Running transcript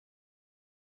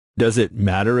Does it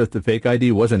matter if the fake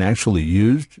ID wasn't actually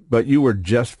used, but you were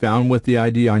just found with the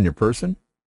ID on your person?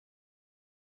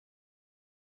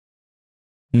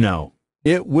 No,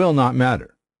 it will not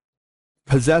matter.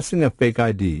 Possessing a fake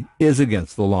ID is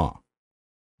against the law.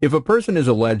 If a person is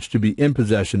alleged to be in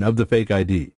possession of the fake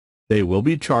ID, they will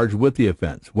be charged with the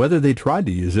offense, whether they tried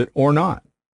to use it or not.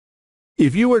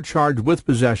 If you are charged with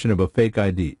possession of a fake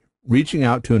ID, reaching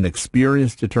out to an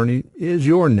experienced attorney is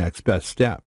your next best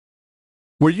step.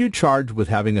 Were you charged with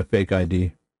having a fake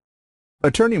ID?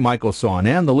 Attorney Michael Sahn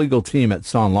and the legal team at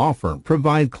Sahn Law Firm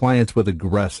provide clients with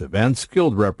aggressive and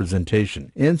skilled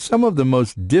representation in some of the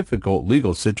most difficult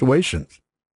legal situations.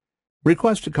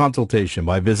 Request a consultation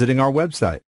by visiting our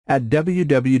website at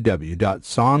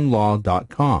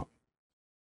www.sahnlaw.com.